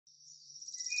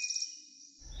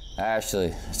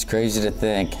Ashley, it's crazy to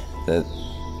think that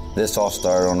this all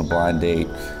started on a blind date.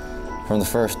 From the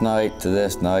first night to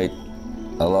this night,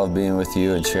 I love being with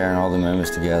you and sharing all the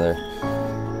moments together.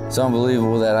 It's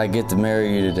unbelievable that I get to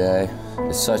marry you today.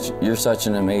 You're such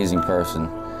an amazing person.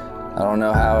 I don't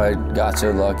know how I got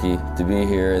so lucky to be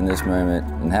here in this moment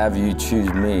and have you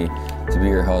choose me to be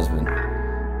your husband.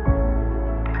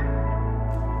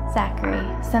 Zachary,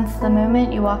 since the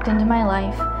moment you walked into my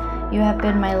life, you have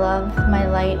been my love, my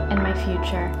light, and my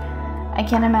future. I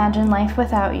can't imagine life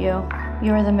without you.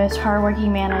 You are the most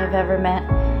hardworking man I have ever met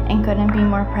and couldn't be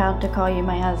more proud to call you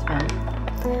my husband.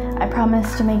 I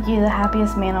promise to make you the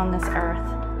happiest man on this earth.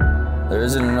 There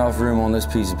isn't enough room on this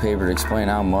piece of paper to explain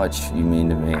how much you mean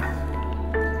to me.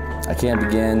 I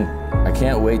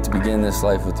can't wait to begin this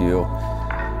life with you.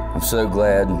 I'm so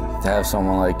glad to have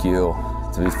someone like you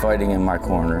to be fighting in my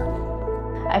corner.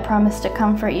 I promise to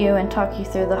comfort you and talk you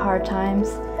through the hard times.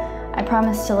 I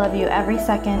promise to love you every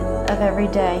second of every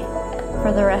day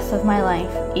for the rest of my life,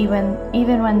 even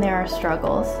when there are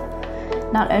struggles.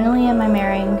 Not only am I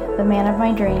marrying the man of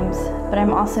my dreams, but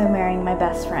I'm also marrying my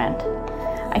best friend.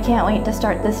 I can't wait to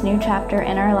start this new chapter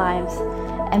in our lives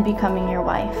and becoming your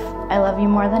wife. I love you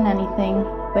more than anything.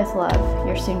 With love,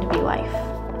 your soon-to-be wife.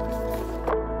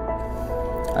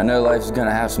 I know life is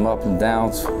gonna have some ups and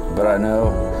downs, but I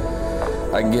know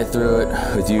I can get through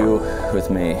it with you, with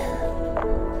me.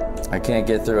 I can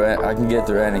get through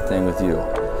anything with you.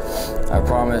 I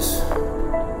promise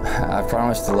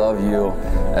to love you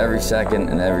every second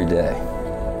and every day.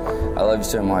 I love you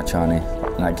so much, honey,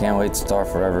 and I can't wait to start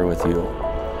forever with you.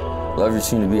 Love your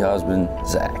soon-to-be husband,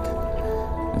 Zach.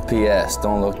 And P.S.,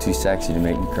 don't look too sexy to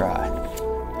make me cry.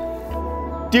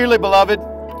 Dearly beloved,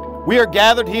 we are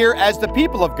gathered here as the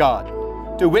people of God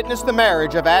to witness the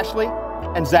marriage of Ashley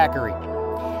and Zachary.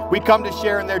 We come to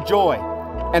share in their joy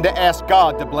and to ask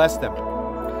God to bless them.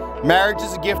 Marriage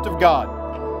is a gift of God,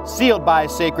 sealed by a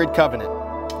sacred covenant.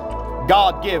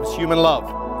 God gives human love.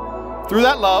 Through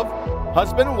that love,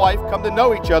 husband and wife come to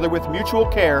know each other with mutual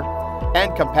care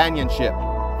and companionship.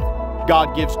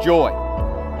 God gives joy.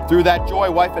 Through that joy,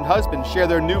 wife and husband share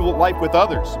their new life with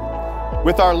others,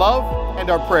 with our love and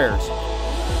our prayers.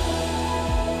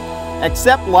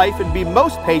 Accept life and be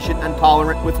most patient and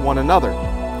tolerant with one another.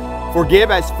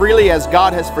 Forgive as freely as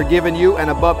God has forgiven you, and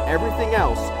above everything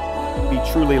else, be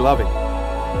truly loving.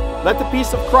 Let the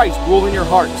peace of Christ rule in your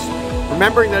hearts,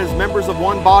 remembering that as members of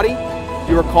one body,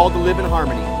 you are called to live in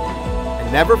harmony.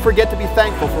 And never forget to be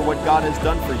thankful for what God has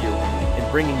done for you in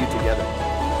bringing you together.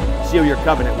 Seal your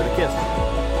covenant with a kiss.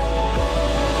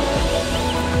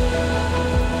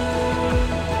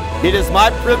 It is my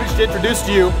privilege to introduce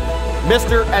to you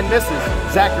Mr. and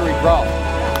Mrs. Zachary Groft.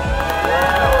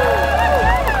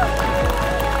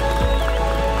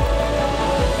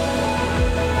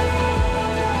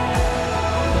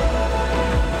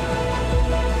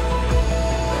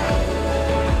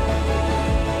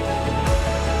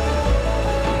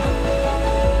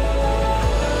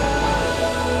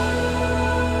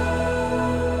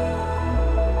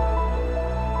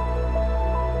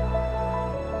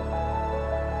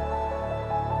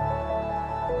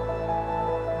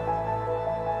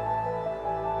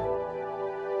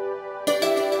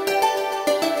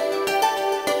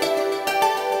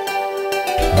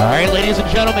 All right, ladies and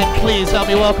gentlemen, please help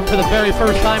me welcome for the very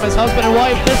first time as husband and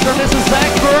wife, Mr. and Mrs.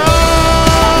 Zach Groft!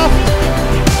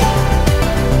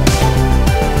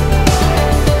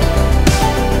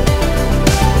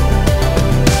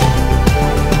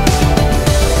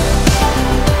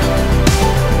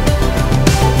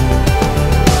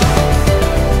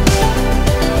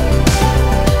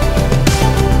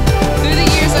 Through the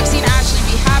years, I've seen Ashley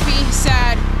be happy,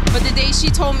 sad, but the day she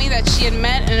told me that she had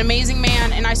met an amazing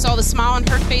man and I saw the smile on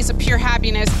her face of pure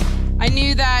happiness, I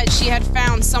knew that she had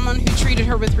found someone who treated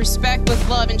her with respect, with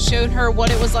love, and showed her what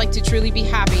it was like to truly be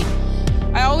happy.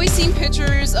 I always seen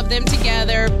pictures of them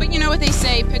together, but you know what they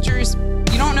say, pictures,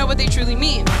 you don't know what they truly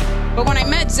mean. But when I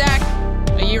met Zach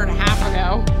a year and a half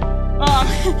ago,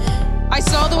 I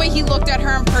saw the way he looked at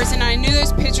her in person, and I knew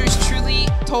those pictures truly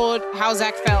told how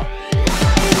Zach felt.